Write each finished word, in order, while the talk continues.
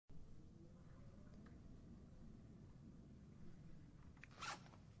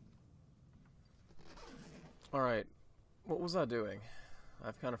Alright, what was I doing?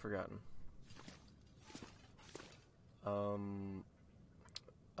 I've kind of forgotten.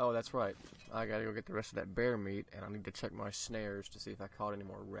 Oh, that's right. I gotta go get the rest of that bear meat, and I need to check my snares to see if I caught any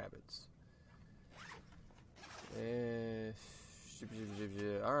more rabbits.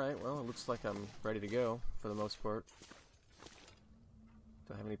 Alright, well, it looks like I'm ready to go, for the most part.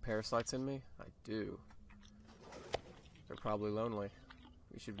 Do I have any parasites in me? I do. They're probably lonely.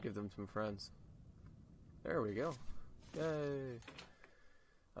 We should give them some friends. There we go. Yay!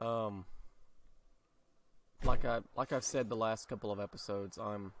 Like I've said the last couple of episodes,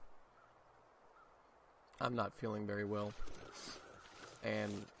 I'm not feeling very well,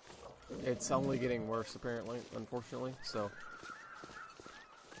 and it's only getting worse apparently, unfortunately. So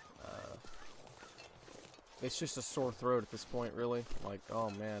it's just a sore throat at this point, really. Like,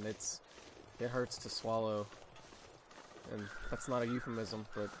 oh man, it hurts to swallow, and that's not a euphemism,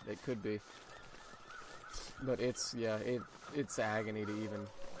 but it could be. But it's agony to even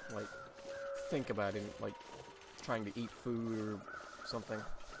like think about it, like trying to eat food or something.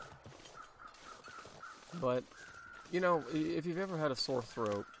 But you know, if you've ever had a sore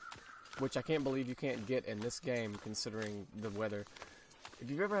throat, which I can't believe you can't get in this game considering the weather, if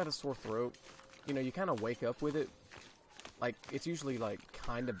you've ever had a sore throat, you know, you kind of wake up with it. Like, it's usually like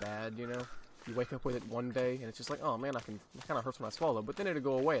kind of bad, you know. You wake up with it one day and it's just like, oh man, it kind of hurts when I swallow, but then it'll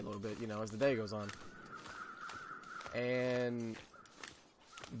go away a little bit, you know, as the day goes on. And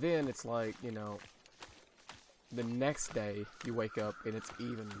then it's like, you know, the next day you wake up and it's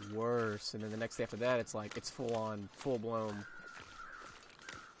even worse, and then the next day after that it's like it's full-on, full-blown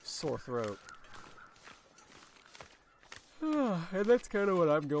sore throat. And that's kind of what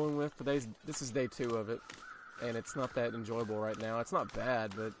I'm going with. This is day 2 of it, and it's not that enjoyable right now. It's not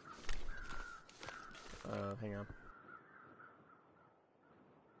bad, but hang on.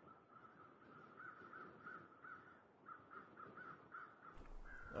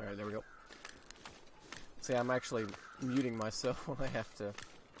 Alright, there we go. See, I'm actually muting myself when I have to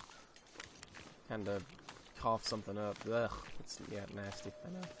kind of cough something up. Ugh, it's, yeah, nasty, I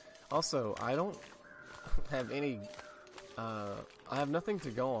know. Also, I don't have any, I have nothing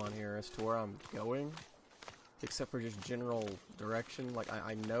to go on here as to where I'm going, except for just general direction. Like,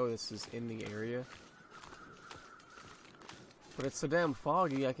 I know this is in the area, but it's so damn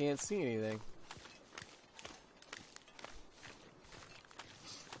foggy I can't see anything.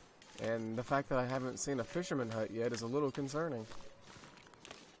 And the fact that I haven't seen a fisherman hut yet is a little concerning.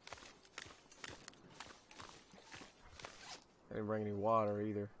 I didn't bring any water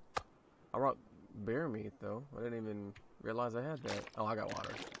either. I brought bear meat though. I didn't even realize I had that. Oh, I got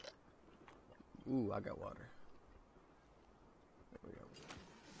water. Ooh, I got water. There we go.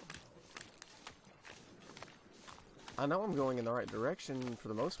 I know I'm going in the right direction for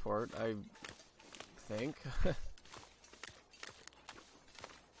the most part, I think.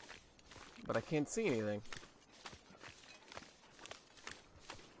 But I can't see anything.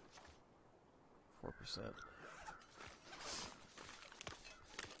 4%.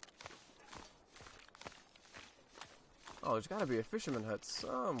 Oh, there's gotta be a fisherman hut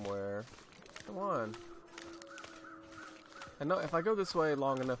somewhere. Come on. I know if I go this way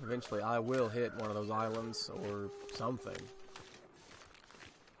long enough, eventually I will hit one of those islands or something.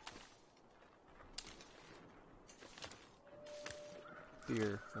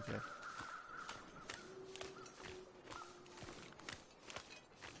 Deer, okay.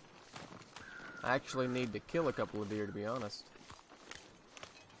 I actually need to kill a couple of deer, to be honest.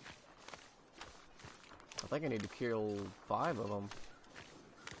 I think I need to kill 5 of them.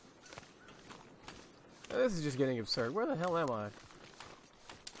 This is just getting absurd. Where the hell am I?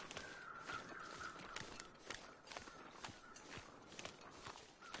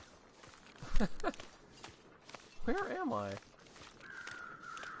 Where am I?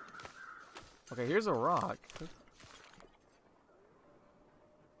 Okay, here's a rock.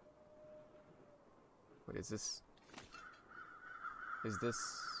 Wait, is this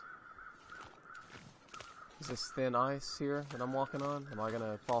thin ice here that I'm walking on? Am I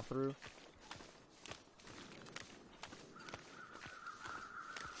gonna fall through?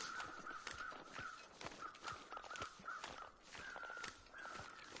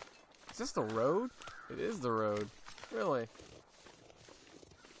 Is this the road? It is the road. Really?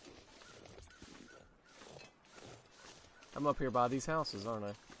 I'm up here by these houses, aren't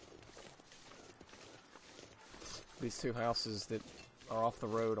I? These 2 houses that are off the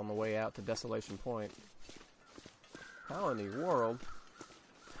road on the way out to Desolation Point. How in the world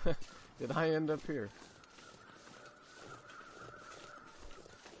did I end up here?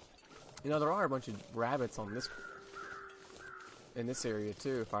 You know, there are a bunch of rabbits on in this area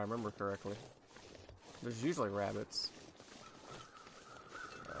too, if I remember correctly. There's usually rabbits.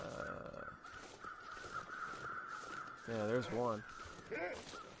 Yeah, there's one.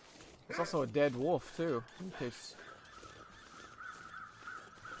 There's also a dead wolf, too. In case...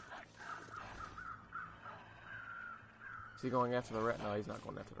 Is he going after the rabbit? No, he's not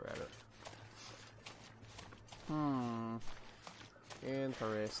going after the rabbit.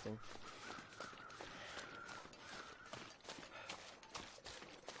 Interesting.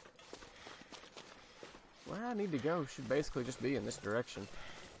 Where I need to go should basically just be in this direction.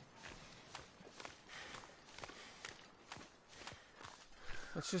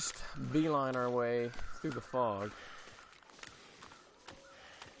 Let's just beeline our way through the fog.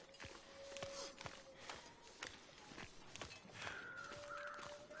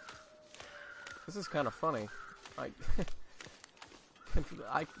 This is kind of funny. For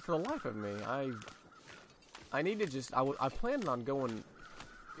the life of me, I need to just... I planned on going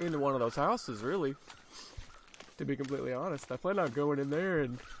into one of those houses, really. To be completely honest, I planned on going in there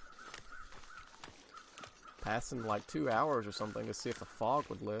and passing like 2 hours or something to see if the fog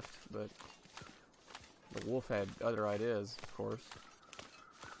would lift, but the wolf had other ideas, of course.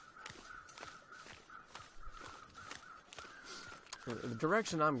 The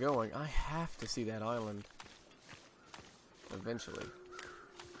direction I'm going, I have to see that island eventually.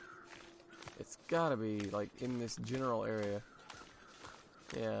 It's gotta be like in this general area.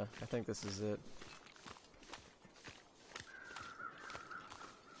 Yeah, I think this is it.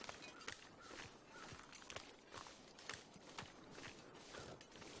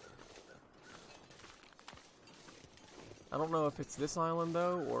 I don't know if it's this island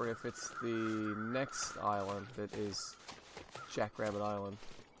though, or if it's the next island that is Jackrabbit Island.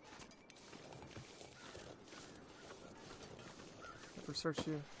 Ever search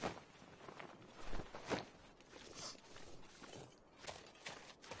you?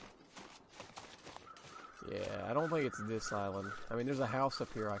 Yeah, I don't think it's this island. I mean, there's a house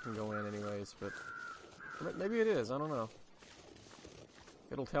up here I can go in anyways, but maybe it is. I don't know.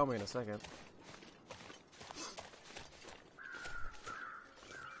 It'll tell me in a second.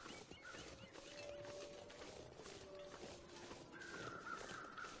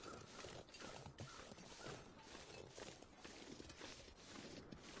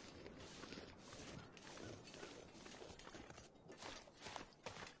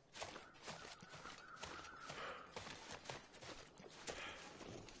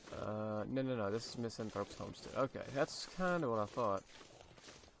 No, this is Miss Enthorpe's homestead. Okay, that's kind of what I thought.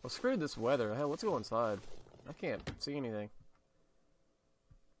 Well, screw this weather. Hell, let's go inside. I can't see anything.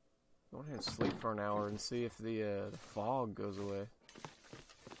 Go ahead and sleep for an hour and see if the fog goes away.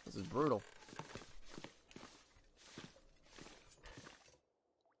 This is brutal.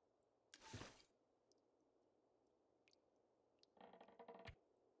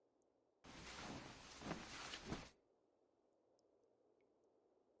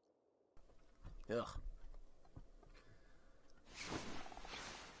 Ugh.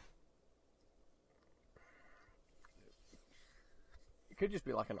 It could just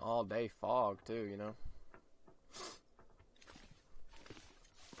be like an all-day fog too, you know.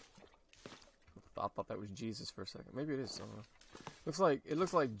 I thought that was Jesus for a second. Maybe it is somewhere. It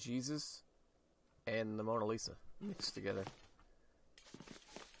looks like Jesus and the Mona Lisa mixed together.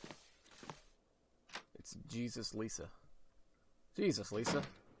 It's Jesus Lisa. Jesus Lisa.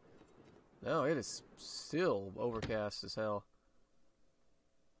 No, it is still overcast as hell.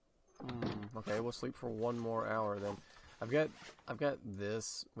 Okay, we'll sleep for 1 more hour then. I've got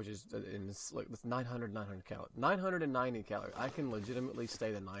this, which is in this, like, this 990 calories. I can legitimately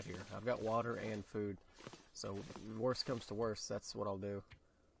stay the night here. I've got water and food, so worst comes to worst, that's what I'll do.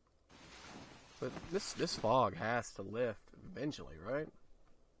 But this fog has to lift eventually, right?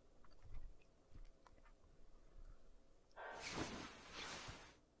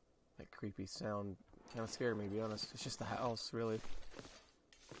 That creepy sound kind of scared me, to be honest. It's just the house, really.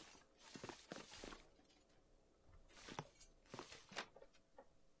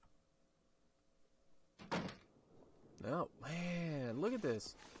 No, man, look at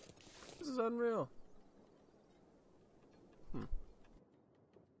this. This is unreal.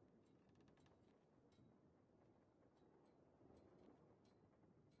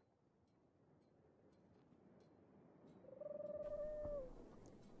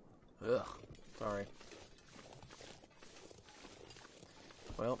 Ugh, sorry.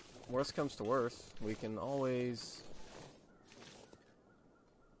 Well, worst comes to worst, we can always...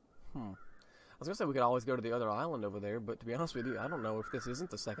 I was gonna say we could always go to the other island over there, but to be honest with you, I don't know if this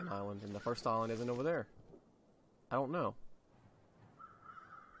isn't the second island and the first island isn't over there. I don't know.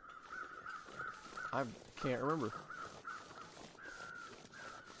 I can't remember.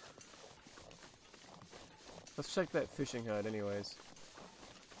 Let's check that fishing hut anyways.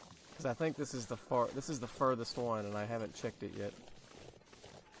 Because I think this is the furthest one, and I haven't checked it yet.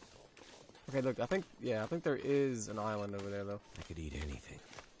 Okay, look, I think there is an island over there, though. I could eat anything.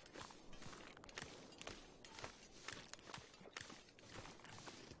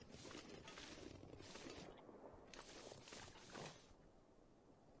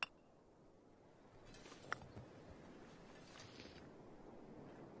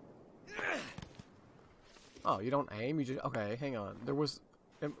 Oh, you don't aim? You just... Okay, hang on. There was...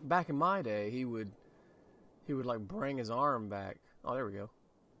 Back in my day, he would like bring his arm back. Oh, there we go.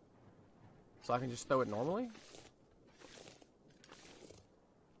 So I can just throw it normally?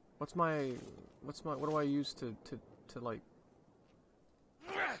 What do I use to like...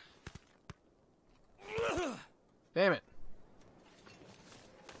 Damn it!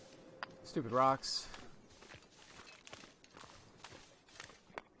 Stupid rocks.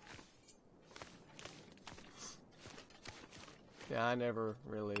 Yeah, I never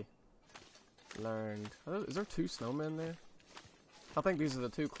really learned. Is there two snowmen there? I think these are the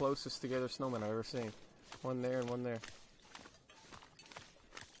two closest together snowmen I've ever seen. One there and one there.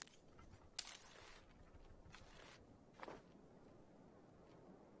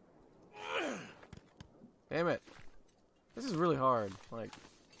 Damn it. This is really hard, like,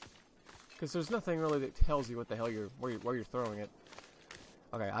 because there's nothing really that tells you what the hell where you're throwing it.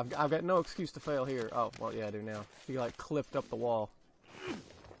 Okay, I've got no excuse to fail here. Oh, well, yeah, I do now. He, like, clipped up the wall.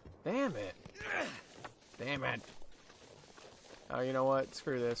 Damn it. Damn it. Oh, you know what?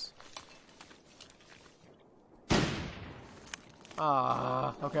 Screw this.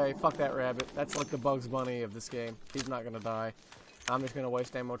 Ah, okay, fuck that rabbit. That's like the Bugs Bunny of this game. He's not gonna die. I'm just gonna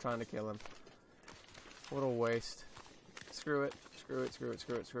waste ammo trying to kill him. What a waste. Screw it. Screw it, screw it,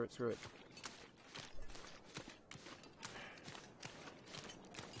 screw it, screw it, screw it.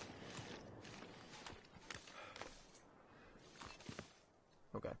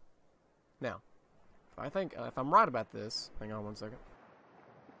 Okay. Now, I think if I'm right about this, hang on one second.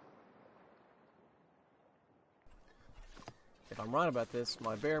 If I'm right about this,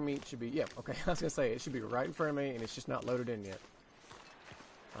 my bear meat should be, yeah, okay, I was gonna say, it should be right in front of me, and it's just not loaded in yet.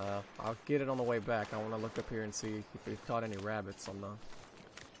 I'll get it on the way back. I want to look up here and see if we've caught any rabbits on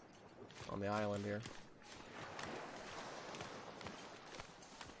the island here.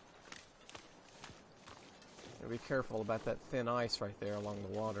 Be careful about that thin ice right there along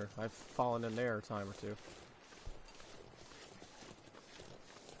the water. I've fallen in there a time or two.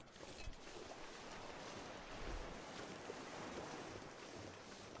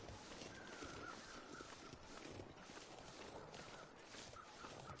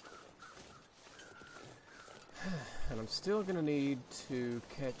 And I'm still gonna need to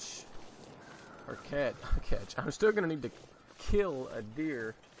I'm still gonna need to kill a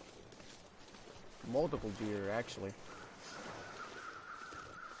deer. Multiple deer, actually.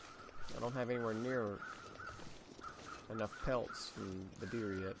 I don't have anywhere near enough pelts from the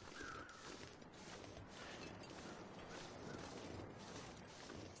deer yet.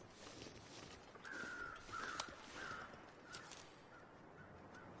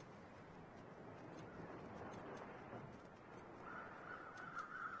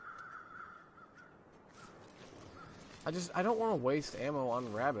 I don't want to waste ammo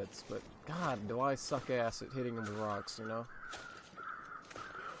on rabbits, but God, do I suck ass at hitting them with rocks, you know?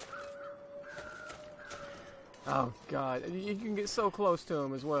 Oh God, you can get so close to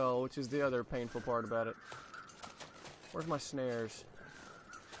them as well, which is the other painful part about it. Where's my snares?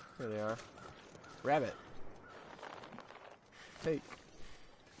 Here they are. Rabbit. Take.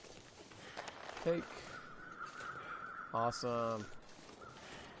 Take. Awesome.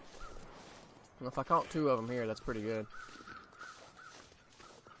 Well, if I caught two of them here, that's pretty good.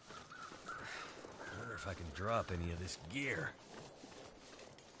 I wonder if I can drop any of this gear.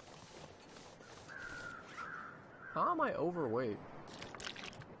 How am I overweight?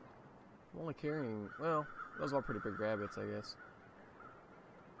 I'm only carrying... Well, those are pretty big rabbits, I guess.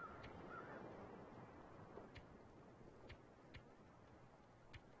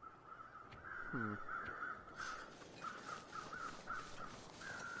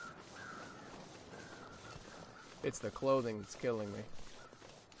 It's the clothing that's killing me.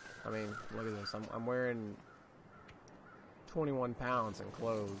 I mean, look at this. I'm wearing 21 pounds in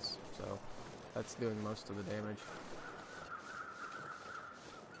clothes, so that's doing most of the damage.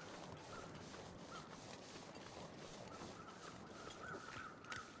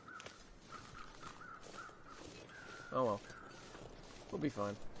 Oh well. We'll be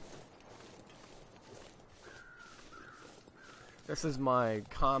fine. This is my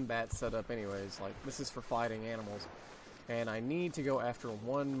combat setup anyways, like, this is for fighting animals. And I need to go after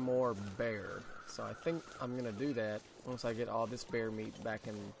one more bear. So I think I'm going to do that once I get all this bear meat back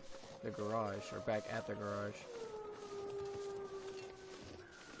in the garage, or back at the garage.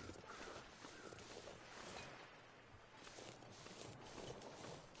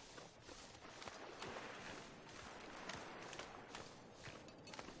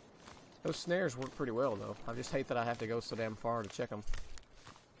 Those snares work pretty well, though. I just hate that I have to go so damn far to check them.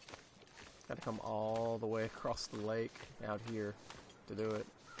 Got to come all the way across the lake out here to do it.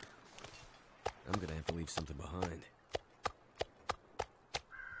 I'm gonna have to leave something behind.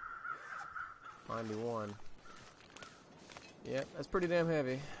 91. Yep, that's pretty damn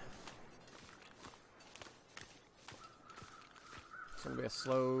heavy. It's gonna be a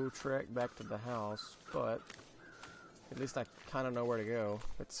slow trek back to the house, but at least I kind of know where to go.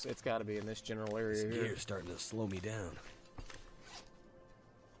 It's got to be in this general area This here. gear's starting to slow me down.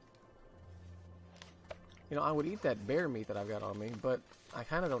 You know, I would eat that bear meat that I've got on me, but I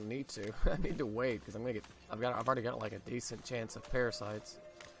kind of don't need to. I need to wait because I've already got like a decent chance of parasites.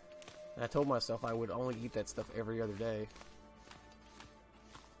 And I told myself I would only eat that stuff every other day.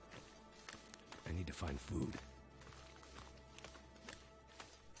 I need to find food.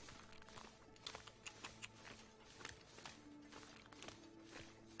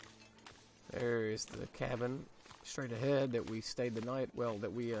 There is the cabin straight ahead that we stayed the night. Well,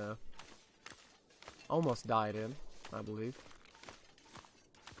 that we almost died in, I believe.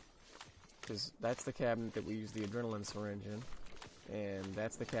 Because that's the cabin that we used the adrenaline syringe in. And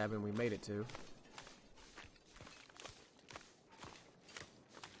that's the cabin we made it to.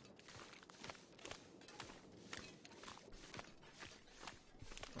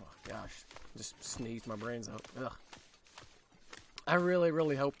 Oh gosh, just sneezed my brains out. Ugh. I really,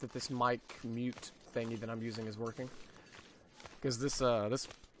 really hope that this mic mute thingy that I'm using is working. Because this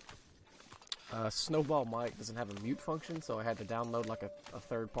Snowball mic doesn't have a mute function, so I had to download like a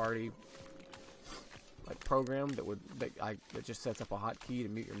third-party like program that just sets up a hotkey to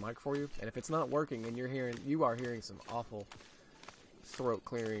mute your mic for you. And if it's not working and you are hearing some awful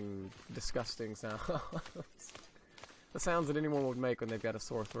throat-clearing, disgusting sounds. The sounds that anyone would make when they've got a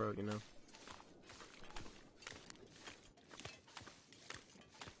sore throat, you know.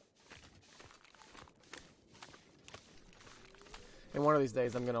 And one of these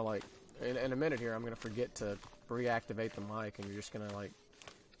days I'm gonna like, in a minute here, I'm gonna forget to reactivate the mic, and you're just gonna like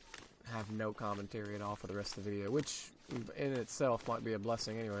have no commentary at all for the rest of the video, which in itself might be a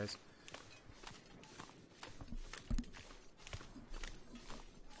blessing anyways.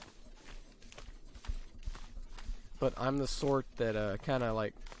 But I'm the sort that kind of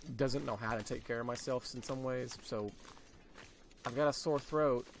like doesn't know how to take care of myself in some ways, so I've got a sore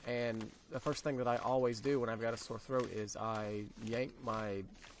throat, and the first thing that I always do when I've got a sore throat is I yank my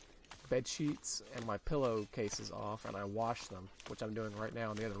bed sheets and my pillowcases off, and I wash them, which I'm doing right now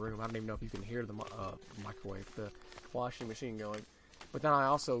in the other room. I don't even know if you can hear the microwave, the washing machine going. But then I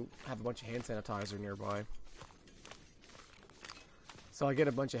also have a bunch of hand sanitizer nearby. So I get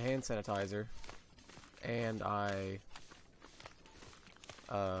a bunch of hand sanitizer, and I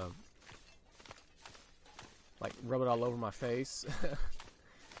like rub it all over my face,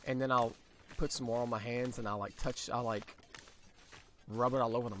 and then I'll put some more on my hands, and I'll like rub it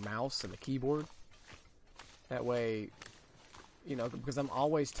all over the mouse and the keyboard. That way, you know, because I'm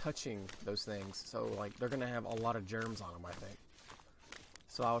always touching those things, so like they're gonna have a lot of germs on them, I think.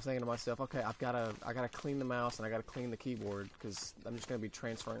 So I was thinking to myself, okay, I gotta clean the mouse and I gotta clean the keyboard, because I'm just gonna be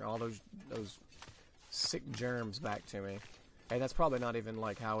transferring all those sick germs back to me. And that's probably not even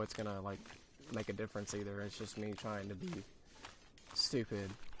like how it's gonna like make a difference either. It's just me trying to be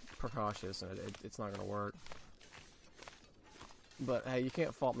stupid, precautious, and it's not gonna work. But hey, you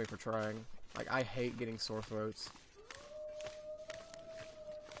can't fault me for trying. Like, I hate getting sore throats.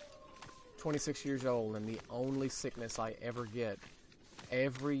 26 years old, and the only sickness I ever get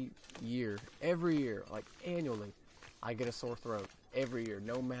every year, like annually, I get a sore throat every year,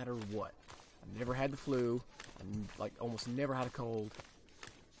 no matter what. I've never had the flu. I've like almost never had a cold.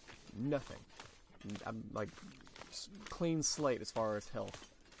 Nothing. I'm like clean slate as far as health.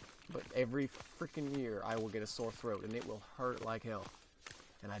 But every freaking year I will get a sore throat, and it will hurt like hell.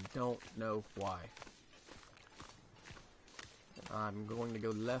 And I don't know why. I'm going to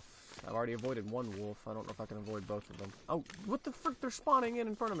go left. I've already avoided one wolf. I don't know if I can avoid both of them. Oh, what the frick? They're spawning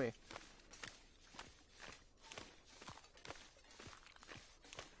in front of me.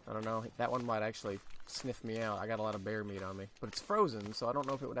 I don't know. That one might actually sniff me out. I got a lot of bear meat on me. But it's frozen, so I don't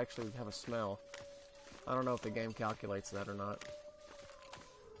know if it would actually have a smell. I don't know if the game calculates that or not.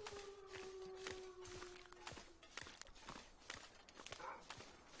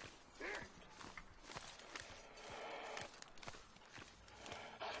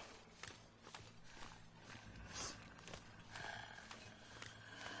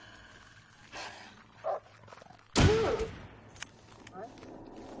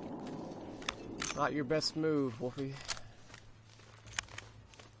 Not your best move, Wolfie.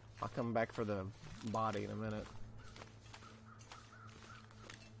 I'll come back for the body in a minute.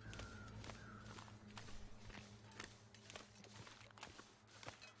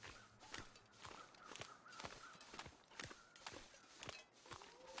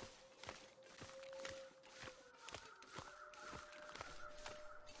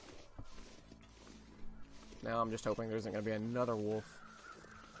 Now I'm just hoping there isn't going to be another wolf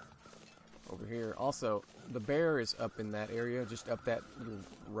over here. Also, the bear is up in that area, just up that little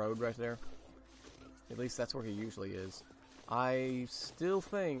road right there. At least that's where he usually is. I still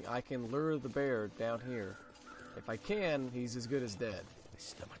think I can lure the bear down here. If I can, he's as good as dead. My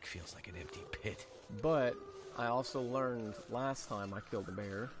stomach feels like an empty pit. But I also learned last time I killed the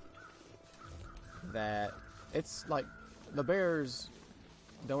bear that it's like the bears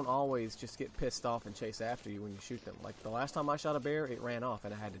don't always just get pissed off and chase after you when you shoot them. Like the last time I shot a bear, it ran off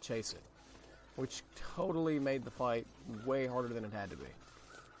and I had to chase it, which totally made the fight way harder than it had to be.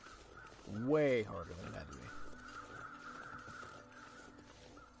 Way harder than it had to be.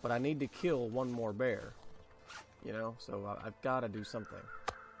 But I need to kill one more bear, you know, so I've got to do something.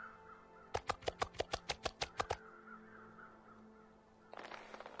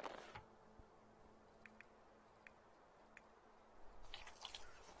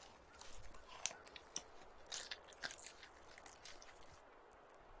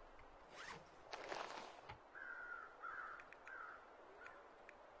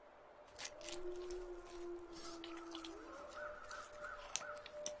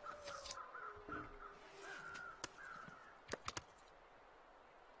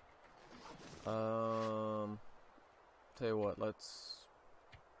 Tell you what, let's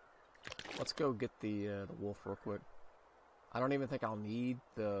go get the wolf real quick. I don't even think I'll need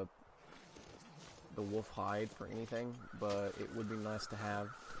the wolf hide for anything, but it would be nice to have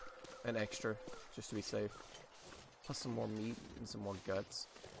an extra just to be safe. Plus some more meat and some more guts.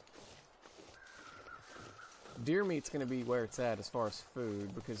 Deer meat's going to be where it's at as far as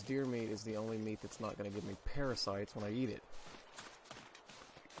food, because deer meat is the only meat that's not going to give me parasites when I eat it.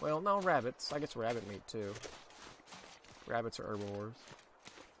 Well, no, rabbits. I guess rabbit meat, too. Rabbits are herbivores.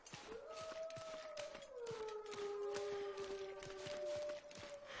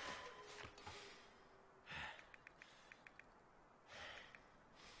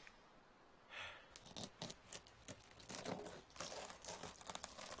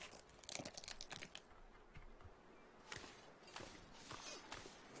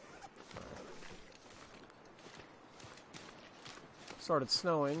 Started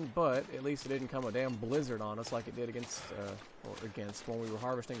snowing, but at least it didn't come a damn blizzard on us like it did against when we were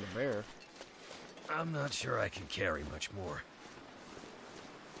harvesting the bear. I'm not sure I can carry much more.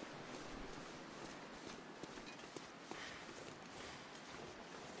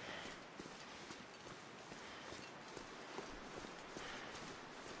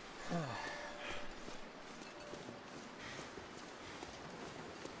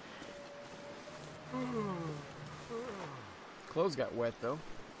 Clothes got wet though.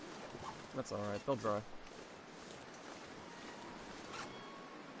 That's alright, they'll dry.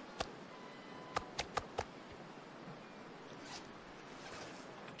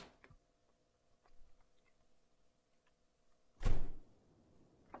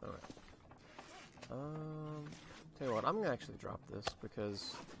 Alright. Tell you what, I'm gonna actually drop this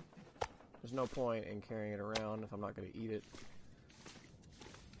because there's no point in carrying it around if I'm not gonna eat it.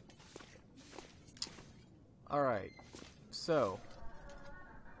 Alright. So,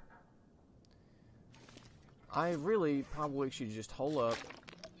 I really probably should just hole up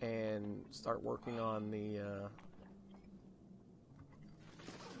and start working on the,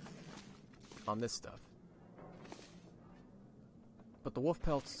 on this stuff. But the wolf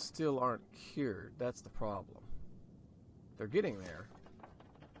pelts still aren't cured, that's the problem. They're getting there.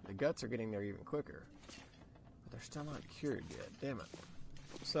 The guts are getting there even quicker. But they're still not cured yet, damn it.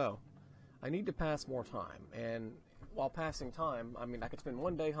 So, I need to pass more time, and while passing time, I mean, I could spend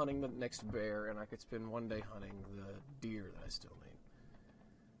one day hunting the next bear, and I could spend one day hunting the deer that I still need.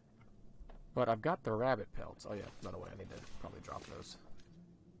 But I've got the rabbit pelts. Oh yeah, by the way, I need to probably drop those.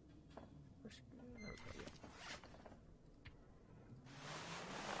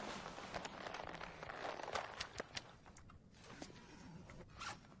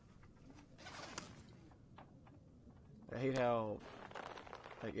 I hate how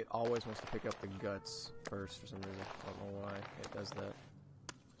like it always wants to pick up the guts first for some reason. I don't know why it does that.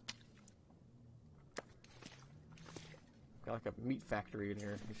 Got like a meat factory in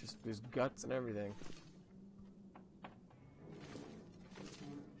here. It's just there's guts and everything.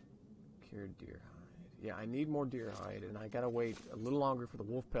 Cured deer hide. Yeah, I need more deer hide, and I gotta wait a little longer for the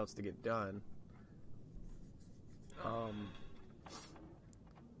wolf pelts to get done. 1,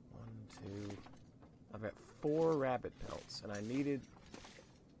 2. I've got 4 rabbit pelts, and I needed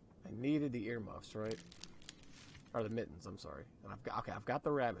the earmuffs, right? Or the mittens, I'm sorry. And I've got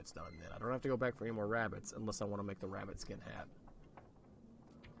the rabbits done then. I don't have to go back for any more rabbits unless I want to make the rabbit skin hat.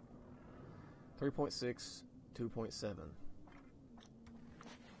 3.6, 2.7.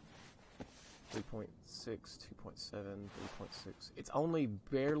 3.6, 2.7, 3.6. It's only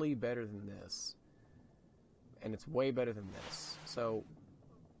barely better than this. And it's way better than this. So,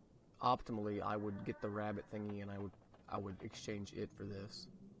 optimally, I would get the rabbit thingy and I would exchange it for this.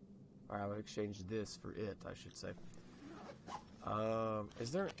 Or I would exchange this for it, I should say.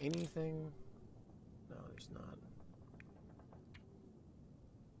 Is there anything? No, there's not.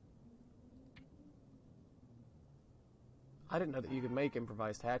 I didn't know that you could make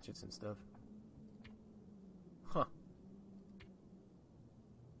improvised hatchets and stuff. Huh.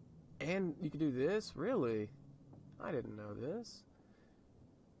 And you could do this? Really? I didn't know this.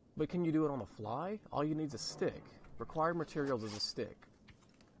 But can you do it on the fly? All you need is a stick. Required materials is a stick.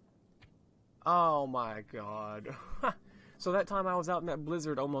 Oh my god. So that time I was out in that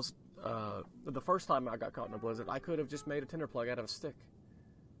blizzard almost, the first time I got caught in a blizzard, I could have just made a tinder plug out of a stick.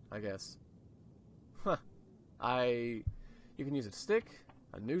 I guess. Huh. You can use a stick,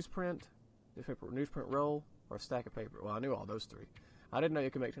 a newsprint roll, or a stack of paper. Well, I knew all those 3. I didn't know you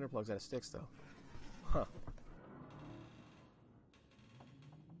could make tinder plugs out of sticks, though. Huh.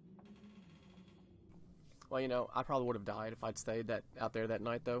 Well, you know, I probably would have died if I'd stayed out there that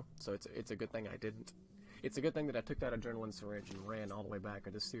night, though. So it's a good thing I didn't. It's a good thing that I took that adrenaline syringe and ran all the way back,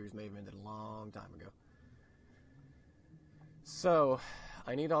 or this series may have ended a long time ago. So,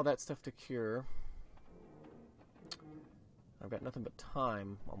 I need all that stuff to cure. I've got nothing but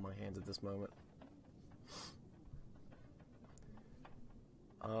time on my hands at this moment.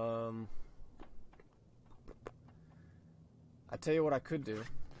 I tell you what I could do.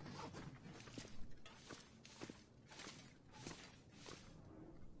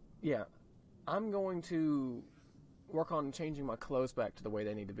 Yeah, I'm going to work on changing my clothes back to the way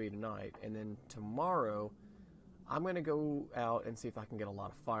they need to be tonight, and then tomorrow I'm going to go out and see if I can get a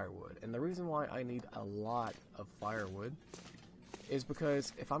lot of firewood. And the reason why I need a lot of firewood is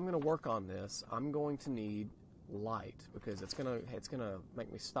because if I'm going to work on this, I'm going to need light, because it's gonna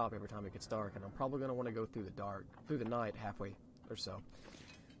make me stop every time it gets dark, and I'm probably going to want to go through the night halfway or so.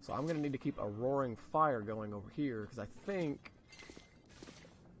 So I'm going to need to keep a roaring fire going over here, because I think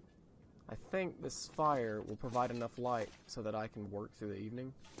this fire will provide enough light so that I can work through the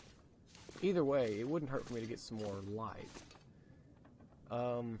evening. Either way, it wouldn't hurt for me to get some more light.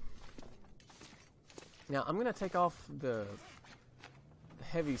 Now, I'm going to take off the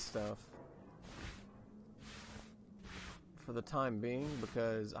heavy stuff for the time being,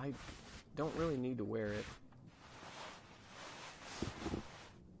 because I don't really need to wear it.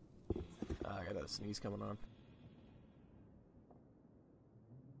 I got a sneeze coming on.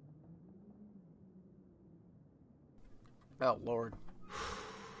 Oh, Lord.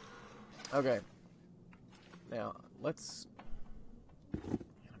 Okay. Now, let's... Man,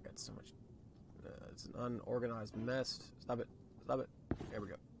 I've got so much... it's an unorganized mess. Stop it. Stop it. There we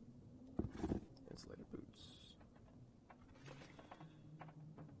go. Insulated boots.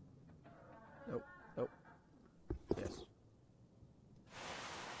 Nope. Nope. Yes.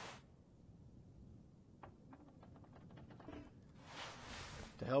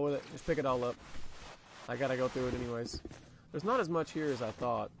 To hell with it. Just pick it all up. I gotta go through it anyways. There's not as much here as I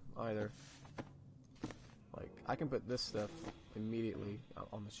thought, either. Like, I can put this stuff immediately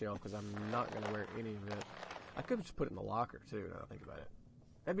on the shelf, because I'm not going to wear any of it. I could just put it in the locker, too, now that I think about it.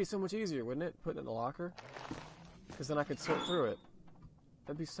 That'd be so much easier, wouldn't it? Putting it in the locker? Because then I could sort through it.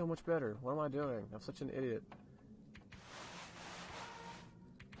 That'd be so much better. What am I doing? I'm such an idiot.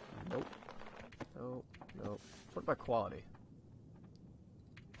 Nope. Nope. Nope. Sort by quality.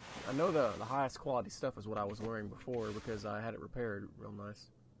 I know the highest quality stuff is what I was wearing before, because I had it repaired real nice.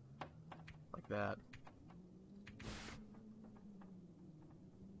 Like that.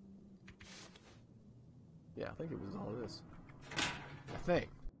 Yeah, I think it was all this. I think.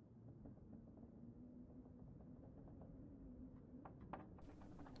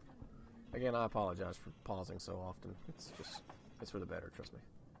 Again, I apologize for pausing so often. It's for the better, trust me.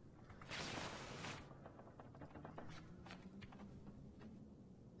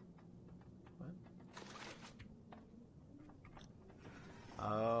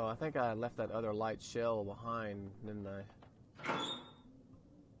 Oh, I think I left that other light shell behind, didn't I?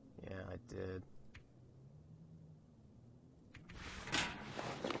 Yeah, I did.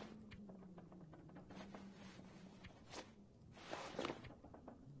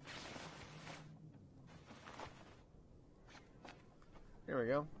 we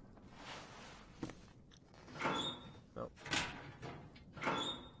go. Nope.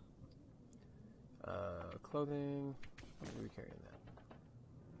 Clothing. What are we carrying that?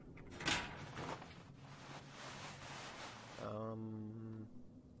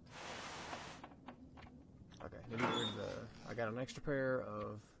 Okay, need to get rid of the... I got an extra pair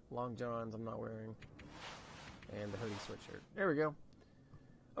of long johns I'm not wearing. And the hoodie sweatshirt. There we go.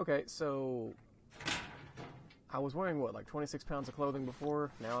 Okay, so... I was wearing, what, like 26 pounds of clothing before?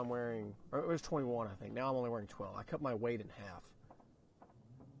 Now I'm wearing... Or it was 21, I think. Now I'm only wearing 12. I cut my weight in half.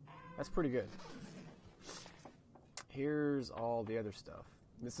 That's pretty good. Here's all the other stuff.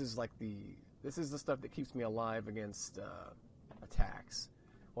 This is like the... This is the stuff that keeps me alive against attacks.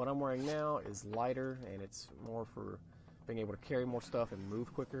 What I'm wearing now is lighter, and it's more for being able to carry more stuff and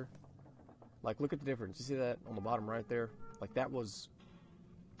move quicker. Like, look at the difference. You see that on the bottom right there? Like, that was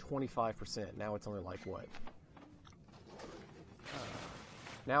 25%. Now it's only like, what?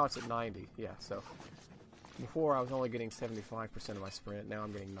 Now it's at 90. Yeah, so before I was only getting 75% of my sprint. Now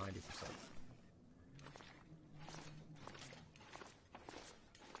I'm getting 90%.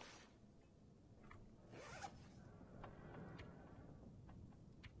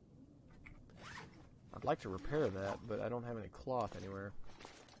 I'd like to repair that, but I don't have any cloth anywhere.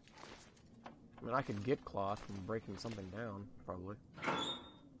 I mean, I could get cloth from breaking something down, probably.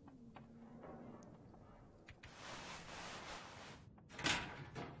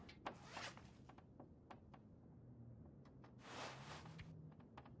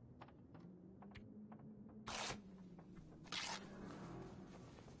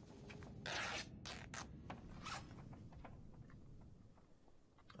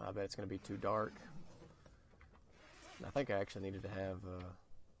 I bet it's going to be too dark. I think I actually needed to have...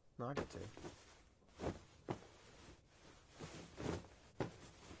 no, I get to.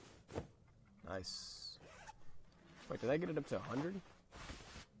 Nice. Wait, did I get it up to 100?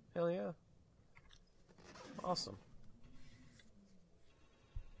 Hell yeah. Awesome.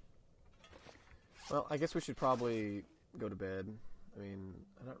 Well, I guess we should probably go to bed. I mean,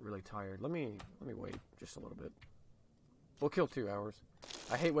 I'm not really tired. Let me wait just a little bit. We'll kill 2 hours.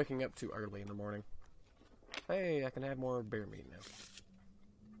 I hate waking up too early in the morning. Hey, I can have more bear meat now.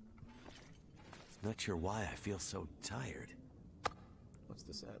 Not sure why I feel so tired. What's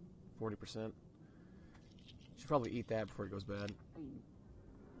this at? 40%? Should probably eat that before it goes bad.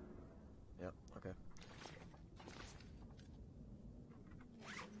 Yep, okay.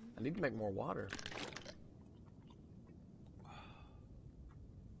 I need to make more water.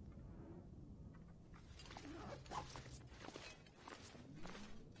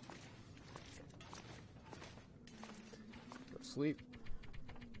 Go to sleep.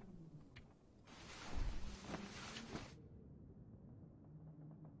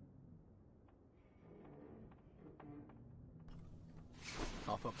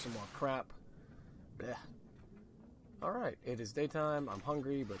 Cough up some more crap. Blech. Alright, it is daytime. I'm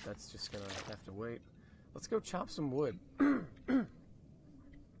hungry, but that's just gonna have to wait. Let's go chop some wood.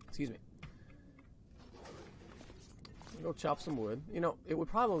 Excuse me. Go chop some wood. You know, it would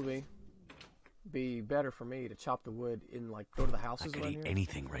probably be better for me to chop the wood in, like, go to the houses I could around eat here.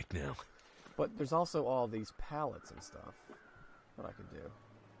 anything right now. But there's also all these pallets and stuff that I could do.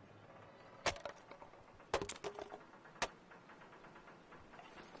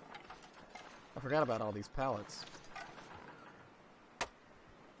 I forgot about all these pallets.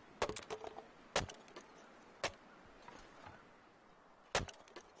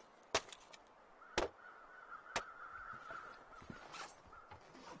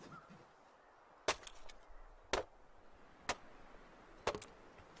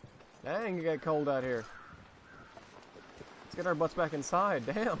 Dang, it got cold out here. Let's get our butts back inside.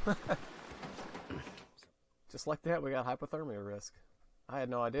 Damn. Just like that, we got hypothermia risk. I had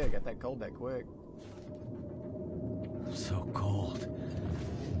no idea it got that cold that quick. I'm so cold.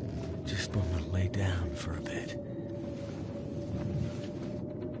 Just want to lay down for a bit.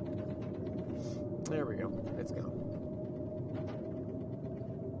 There we go. Let's go.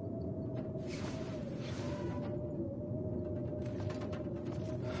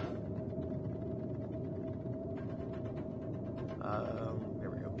 There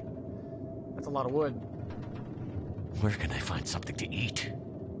we go. That's a lot of wood. Where can I find something to eat?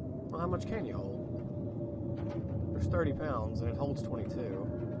 Well, how much can you hold? There's 30 pounds, and it holds 22.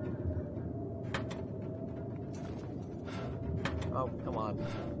 Oh, come on.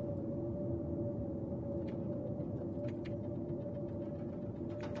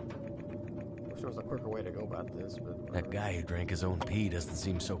 Wish there was a quicker way to go about this, but... That guy who drank his own pee doesn't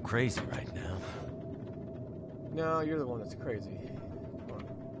seem so crazy right now. No, you're the one that's crazy. Come on.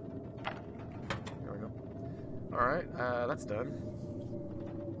 There we go. Alright, that's done.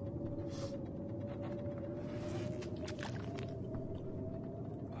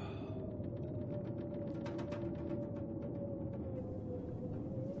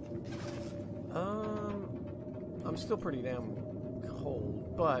 I'm still pretty damn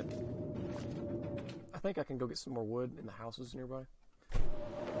cold, but I think I can go get some more wood in the houses nearby.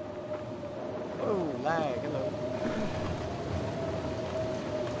 Oh, lag, hello.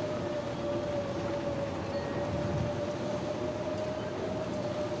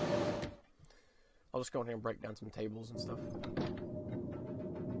 I'll just go in here and break down some tables and stuff.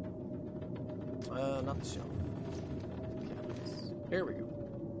 Not the shelf. Cabinets. Here we go.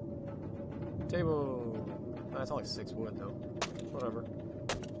 Table. That's only 6 wood though. Whatever.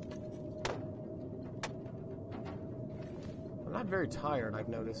 I'm not very tired, I've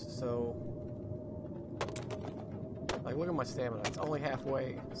noticed, so... Like, look at my stamina. It's only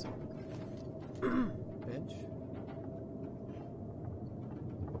halfway, so... Bench?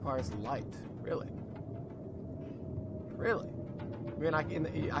 Requires light. Really? Really? I mean,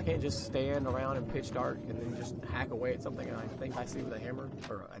 I can't just stand around in pitch dark and then just hack away at something I think I see with a hammer,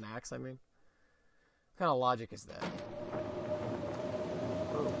 or an axe, I mean. What kind of logic is that?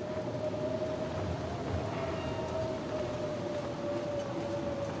 Whoa.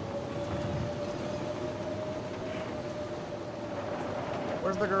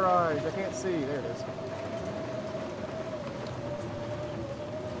 Where's the garage? I can't see. There it is.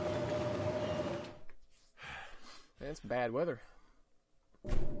 Man, it's bad weather.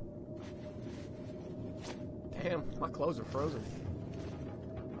 Damn, my clothes are frozen.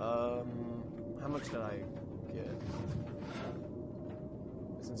 How much did I get?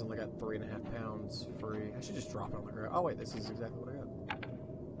 This one's only got 3.5 pounds free. I should just drop it on the ground. Oh wait, this is exactly what I got.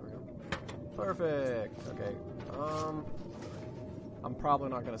 There we go. Perfect. Okay. I'm probably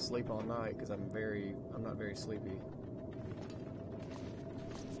not gonna sleep all night because I'm not very sleepy.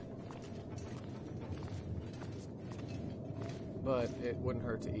 But it wouldn't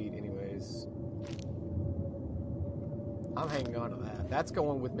hurt to eat anyways. I'm hanging on to that. That's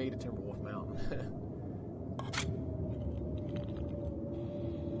going with me to Timberwolf Mountain.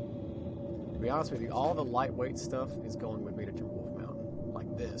 To be honest with you, all the lightweight stuff is going with me to Timberwolf Mountain.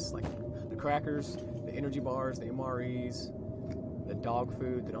 Like this. Like the crackers, the energy bars, the MREs, the dog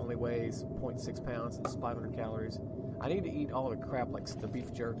food that only weighs 0.6 pounds and is 500 calories. I need to eat all the crap like the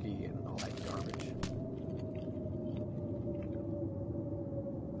beef jerky and all that garbage.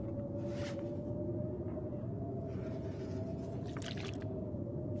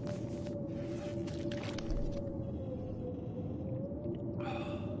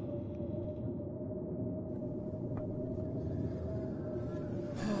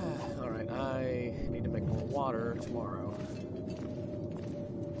 Tomorrow.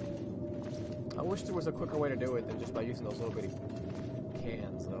 I wish there was a quicker way to do it than just by using those little bitty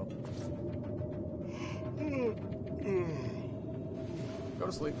cans, though. Go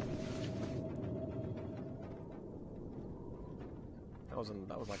to sleep. That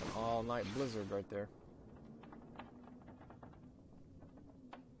was like an all-night blizzard right there.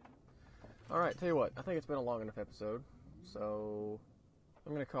 All right, tell you what. I think it's been a long enough episode, so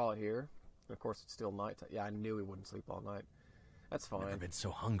I'm gonna call it here. Of course, it's still night. Yeah, I knew he wouldn't sleep all night. That's fine. I've never been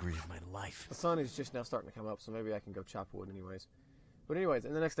so hungry in my life. The sun is just now starting to come up, so maybe I can go chop wood anyways. But anyways,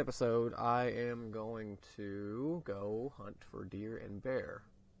 in the next episode, I am going to go hunt for deer and bear.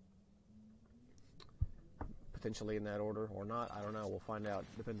 Potentially in that order or not. I don't know. We'll find out.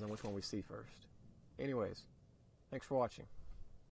 Depends on which one we see first. Anyways, thanks for watching.